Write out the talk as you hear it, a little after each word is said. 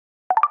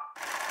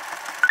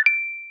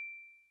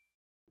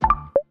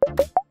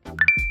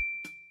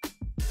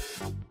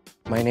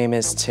My name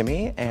is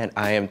Timmy, and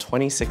I am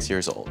 26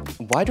 years old.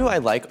 Why do I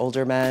like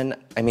older men?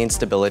 I mean,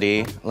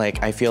 stability.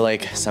 Like, I feel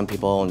like some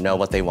people know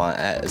what they want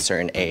at a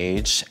certain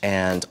age,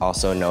 and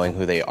also knowing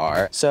who they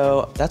are.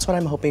 So that's what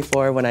I'm hoping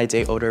for when I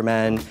date older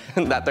men,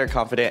 that they're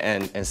confident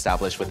and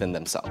established within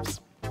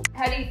themselves.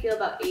 How do you feel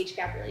about age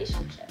gap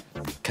relationships?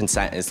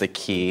 Consent is the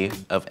key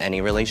of any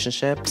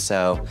relationship,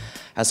 so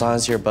as long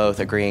as you're both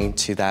agreeing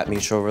to that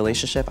mutual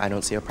relationship, I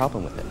don't see a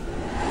problem with it.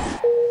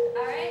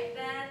 All right,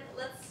 then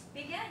let's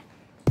begin.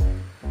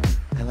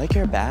 I like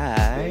your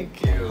bag.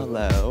 Thank you.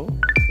 Hello.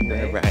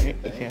 You're right.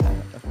 Yeah,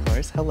 of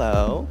course.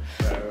 Hello.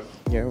 Hello.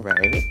 You're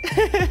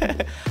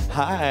right.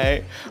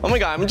 Hi. Oh my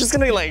God, I'm just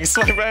gonna like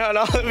swipe right on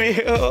all of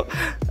you.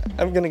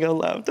 I'm gonna go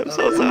left. I'm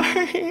so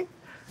sorry.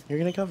 You're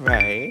gonna go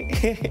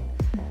right.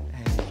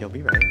 And you'll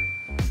be right.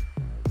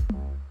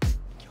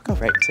 You'll go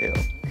right too.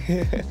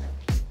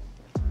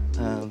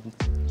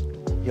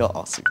 You'll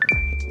also go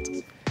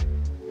right.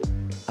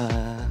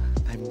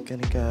 I'm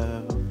gonna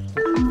go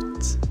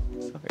left.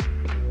 Sorry.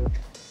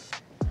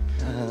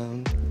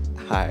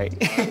 Hi.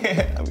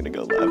 I'm gonna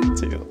go left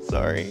too.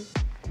 Sorry.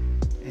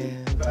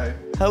 And Bye.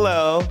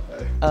 hello.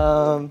 Bye.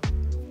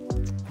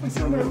 I'm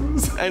so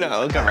nervous. I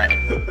know. Go right.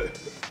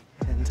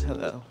 And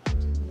hello.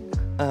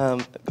 Go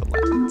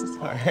left.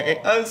 Sorry.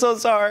 I'm so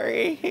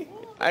sorry.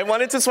 I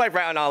wanted to swipe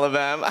right on all of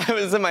them. I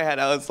was in my head.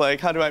 I was like,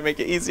 how do I make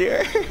it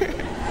easier?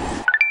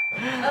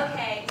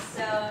 Okay,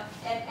 so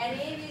if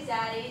any of you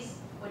daddies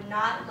would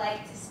not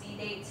like to speed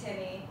date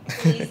Timmy,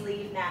 please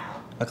leave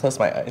now. I'll close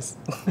my eyes.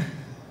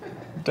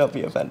 Don't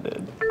be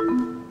offended.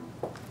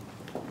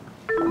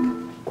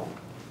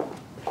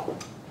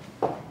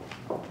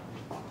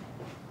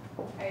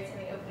 Alright,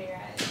 Timmy, open your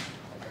eyes.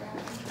 Look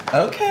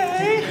around.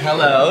 Okay.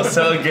 Hello.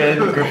 So a good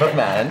group of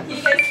men.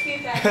 You guys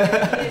keep that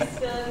going. You guys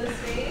fill in the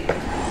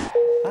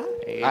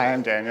space. Hi,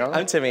 I'm Daniel.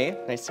 I'm Timmy.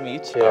 Nice to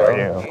meet you. How are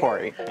you?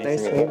 Corey.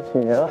 Nice to meet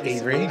you.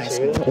 Avery. Nice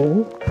to meet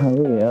you. How are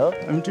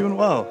you? I'm doing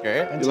well.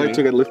 Good. You like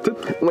to get lifted?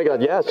 Oh my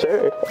God, yeah,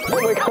 sure.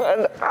 Oh my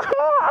God.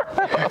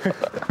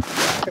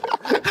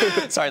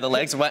 Sorry, the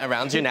legs went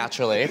around you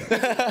naturally.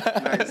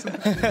 Nice.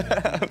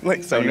 I'm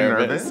like so Are you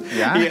nervous.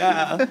 Yeah?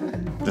 Yeah.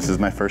 This is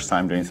my first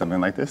time doing something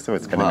like this, so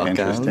it's going to be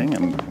interesting.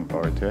 I'm looking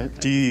forward to it.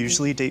 Do you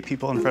usually date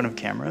people in front of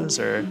cameras,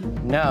 or?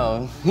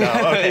 No. No,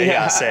 okay,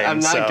 yeah, same. I'm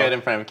not so good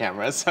in front of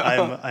cameras, so.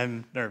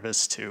 I'm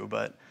nervous too,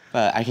 but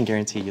I can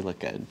guarantee you look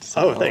good.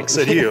 So. oh, thanks.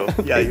 So do you.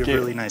 Yeah, you have you.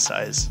 really nice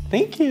eyes.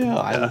 Thank you.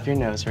 I love your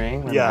nose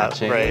ring. We're Yeah,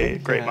 matching.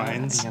 right. Great Yeah,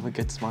 minds. and you have a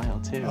good smile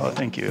too. Oh,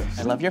 thank you.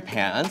 I love your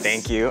pants.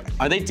 Thank you.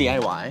 Are they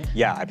DIY?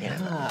 Yeah, I painted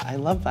them. Yeah, I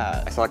love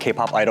that. I saw a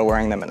K-pop idol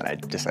wearing them, and then I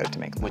decided to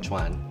make them. Which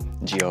one?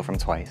 Geo from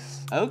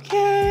Twice.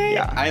 Okay.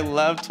 Yeah. I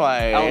love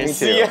Twice. Oh, me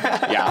too.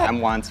 Yeah. Yeah, I'm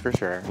once for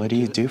sure. What do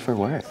you do for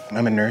work?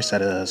 I'm a nurse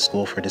at a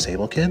school for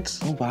disabled kids.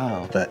 Oh,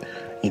 wow. But,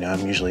 you know,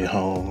 I'm usually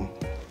home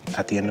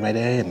at the end of my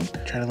day and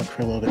try to look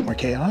for a little bit more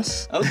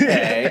chaos.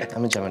 Okay.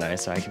 I'm a Gemini,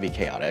 so I can be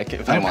chaotic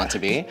if I want to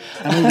be.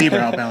 I'm a Libra,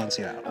 I'll balance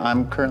you out.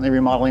 I'm currently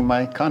remodeling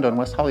my condo in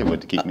West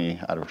Hollywood to keep me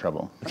out of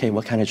trouble. Okay,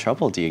 what kind of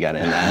trouble do you get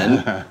in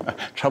then?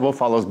 Trouble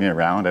follows me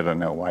around. I don't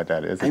know why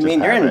that is. I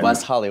mean, you're in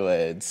West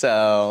Hollywood,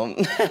 so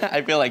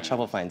I feel like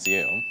trouble finds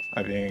you.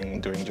 I've been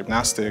doing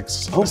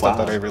gymnastics, Oh, stuff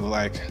wow. that I really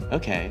like.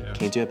 Okay,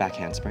 can you do a back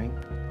handspring?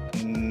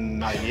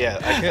 Not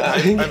yet.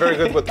 I'm very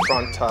good with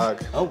front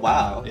tug. Oh,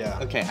 wow. Yeah.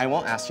 Okay, I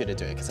won't ask you to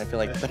do it because I feel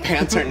like the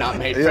pants are not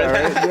made for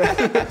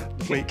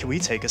that. Wait, can we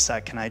take a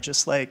sec? Can I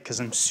just like,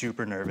 because I'm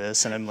super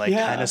nervous and I'm like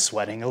Yeah. kind of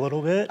sweating a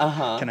little bit.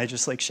 Uh-huh. Can I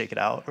just like shake it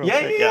out? real Yeah,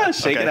 quick? yeah,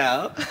 shake okay. it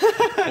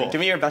out.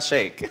 Give me your best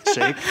shake.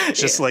 Shake?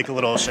 Just like a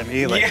little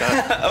shimmy like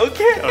that.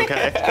 Okay.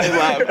 Okay.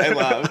 I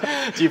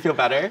love. Do you feel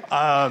better?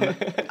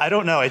 I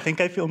don't know. I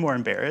think I feel more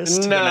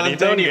embarrassed than No, anything.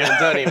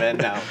 don't even,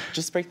 no.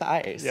 Just break the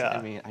ice. Yeah.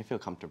 I mean, I feel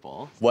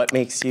comfortable. What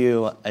makes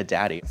you a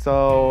daddy?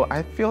 So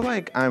I feel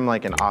like I'm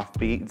like an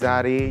offbeat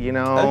daddy, you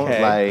know?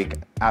 Okay. Like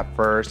at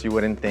first you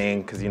wouldn't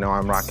think, cause you know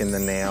I'm rocking the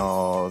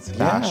nails,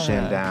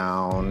 fashion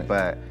down,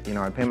 but you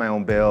know I pay my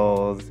own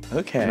bills.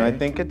 Okay. You know, I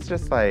think it's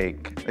just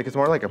like it's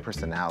more like a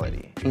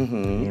personality,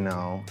 you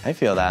know? I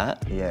feel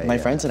that. Yeah, My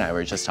yeah. friends and I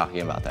were just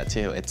talking about that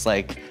too. It's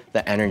like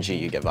the energy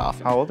you give off.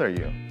 How old are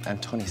you? I'm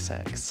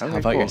 26. Okay, How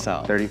about cool.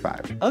 yourself?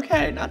 35.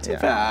 Okay, not too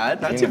Yeah.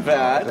 bad. Not You too know,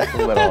 bad. that's a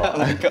little. Oh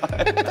my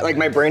God. Like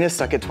my brain is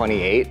stuck at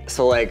 28,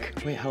 so like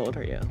Wait, how old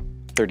are you?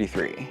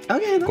 33. Okay,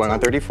 that's Going on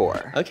not-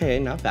 34. Okay,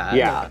 not bad.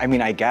 Yeah, I mean,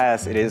 I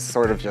guess it is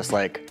sort of just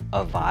like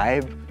a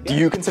vibe. Do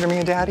you consider me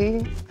a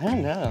daddy? I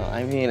don't know.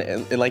 I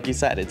mean, like you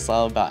said, it's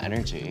all about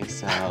energy.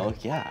 So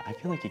yeah, I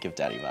feel like you give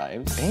daddy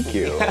vibes. Thank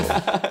you.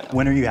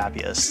 When are you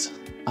happiest?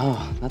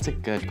 Oh, that's a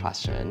good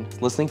question.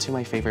 Listening to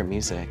my favorite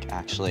music,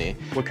 actually.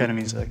 What kind of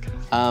music?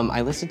 I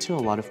listen to a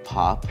lot of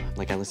pop.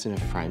 Like I listen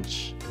to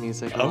French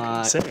music a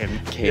lot. Same.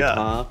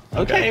 K-pop. Yeah.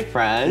 Okay,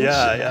 French.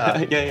 Yeah.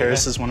 yeah.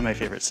 Paris is one of my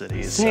favorite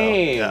cities.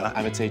 Same. So, yeah.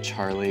 I would say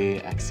Charlie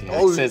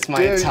XCX is my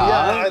dude, top.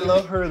 Yeah, I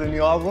love her, the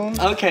new album.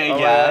 Okay, Oh,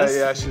 yes.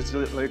 Yeah, she's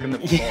like in the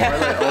like,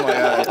 oh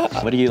my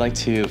God. What do you like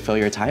to fill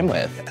your time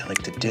with? I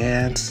like to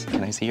dance.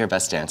 Can I see your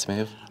best dance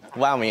move?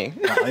 Wow me.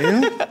 Are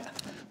you?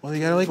 Well,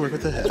 you gotta like work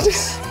with the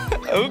hips.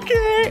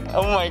 Okay.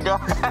 Oh my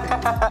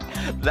God.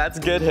 That's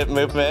good hip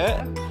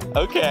movement.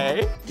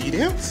 Okay. Do you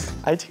dance?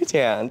 I do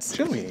dance.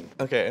 Show me.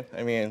 Okay,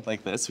 I mean,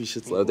 like this, we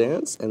should slow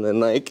dance, and then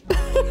like,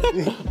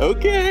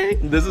 okay.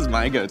 This is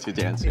my go-to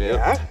dance move.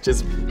 Yeah?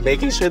 Just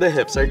making sure the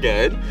hips are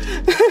good.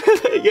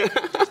 Yeah.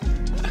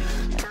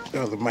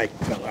 Oh, the mic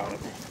fell out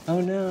of me.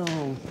 Oh no.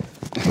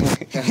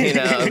 You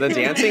know, the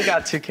dancing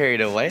got too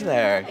carried away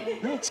there.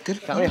 No, it's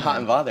good. Got me hot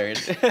and bothered.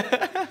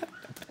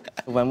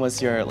 When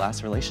was your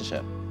last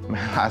relationship? My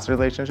last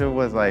relationship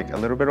was like a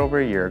little bit over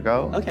a year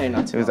ago. Okay,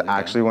 not too It was long ago.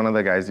 actually one of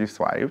the guys you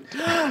swiped.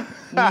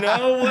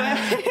 No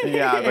way.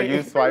 Yeah, but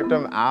you swiped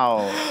him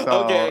out.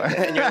 So Okay,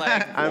 and you're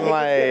like, I'm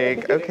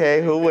like,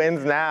 okay, who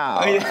wins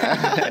now?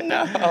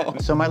 no.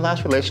 So my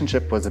last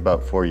relationship was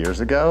about 4 years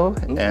ago,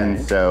 and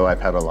so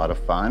I've had a lot of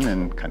fun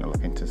and kind of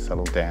looking to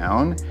settle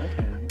down.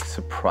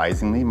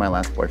 Surprisingly, my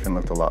last boyfriend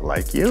looked a lot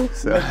like you,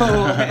 so.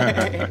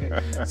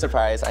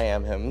 Surprise, I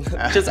am him.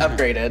 Just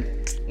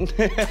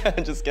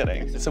upgraded. Just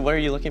kidding. So what are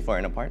you looking for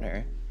in a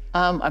partner?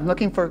 I'm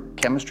looking for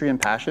chemistry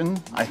and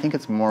passion. I think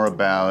it's more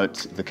about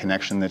the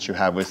connection that you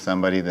have with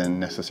somebody than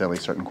necessarily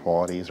certain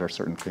qualities or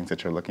certain things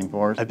that you're looking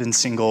for. I've been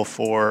single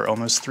for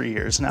almost 3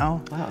 years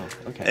now. Wow,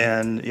 okay.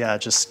 And yeah,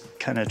 just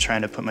kind of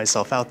trying to put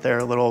myself out there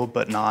a little,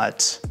 but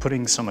not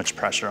putting so much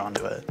pressure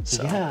onto it.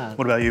 So Yeah.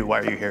 what about you? Why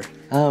are you here?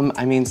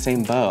 I mean,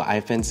 same boat.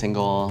 I've been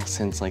single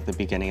since like the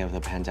beginning of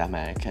the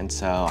pandemic. And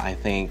so I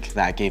think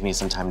that gave me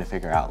some time to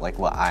figure out like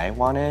what I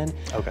wanted.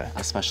 Okay.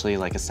 Especially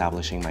like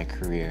establishing my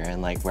career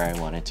and like where I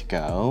wanted to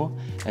go.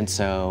 And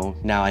so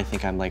now I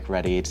think I'm like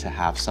ready to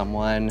have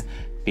someone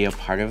be a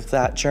part of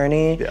that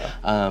journey.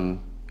 Yeah.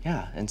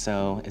 Yeah, and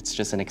so it's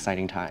just an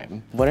exciting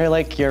time. What are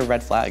like your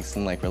red flags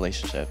in like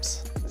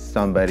relationships?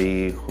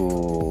 Somebody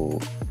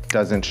who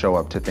doesn't show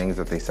up to things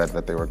that they said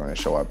that they were going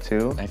to show up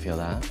to. I feel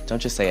that.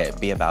 Don't just say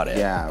it, be about it.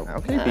 Yeah,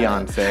 okay,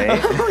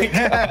 Beyonce. Oh my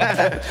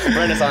God.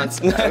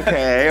 Renaissance.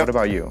 Okay, what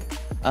about you?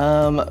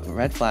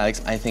 Red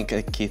flags, I think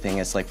a key thing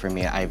is like for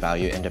me, I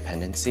value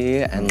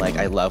independency and like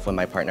I love when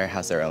my partner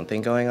has their own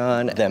thing going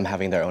on, them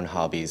having their own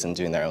hobbies and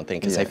doing their own thing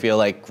because I feel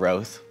like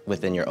growth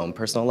within your own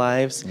personal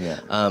lives,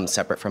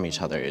 separate from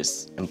each other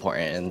is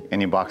important.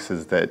 Any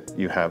boxes that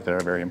you have that are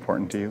very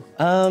important to you?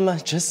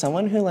 Just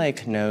someone who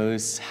like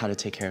knows how to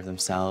take care of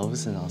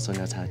themselves and also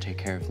knows how to take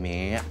care of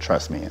me.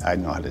 Trust me, I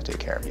know how to take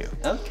care of you.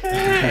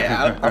 Okay,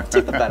 I'll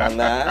take the bet on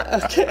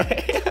that.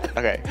 Okay.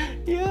 Okay.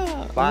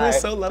 Yeah. Bye. It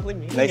was so lovely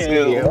meeting Nice you.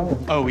 meeting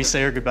you. Oh, we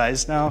say our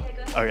goodbyes now?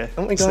 Okay.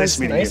 Oh my It's God, nice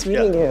meeting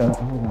you. you.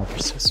 Oh, you're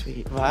so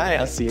sweet. Bye,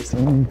 I'll see you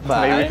soon.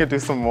 Bye. Maybe we could do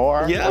some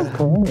more. Yeah, of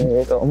course.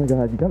 Oh my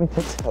God, you got me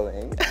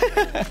tiptoeing.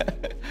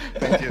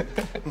 Thank you.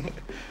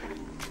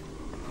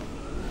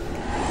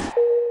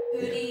 Who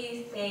do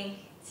you think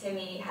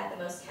Timmy had the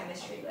most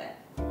chemistry with?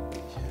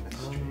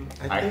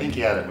 I think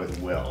you had it with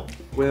Will.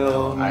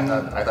 Will. I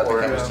thought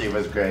the chemistry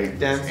was great.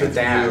 Dance to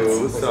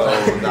you, so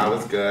that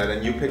was good,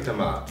 and you picked him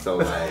up, so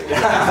like.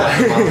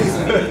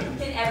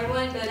 Can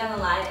everyone go down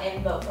the line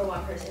and vote for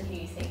one person who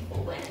you think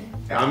will win?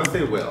 I'm gonna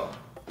say Will.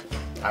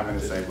 I'm gonna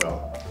say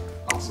Will.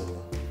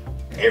 Also,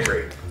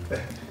 Avery.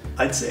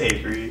 I'd say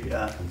Avery,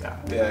 yeah.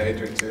 Yeah,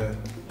 Avery too.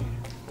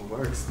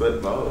 Works, split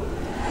vote.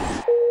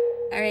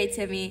 All right,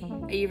 Timmy,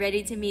 are you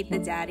ready to meet the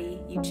daddy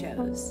you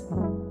chose?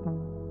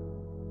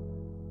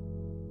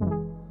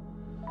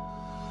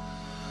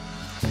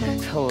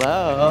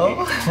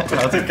 Hello.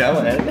 How's it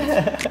going?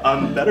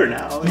 I'm better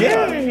now.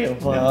 Yay!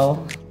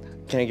 Well,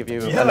 can I give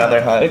you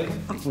another hug?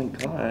 Oh my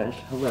gosh,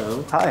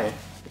 hello. Hi.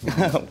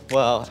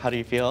 Well, how do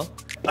you feel?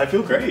 I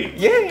feel great.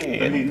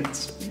 Yay! I mean,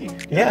 it's me.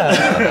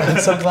 Yeah, I'm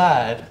so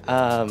glad.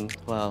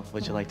 Well,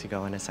 would you like to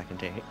go on a second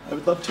date? I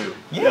would love to.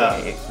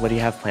 Yay! What do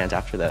you have planned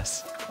after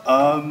this?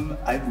 I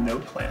have no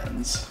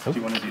plans. Do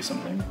you want to do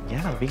something?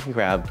 Yeah, we can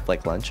grab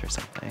like lunch or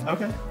something.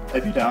 Okay,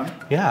 I'd be down.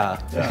 Yeah.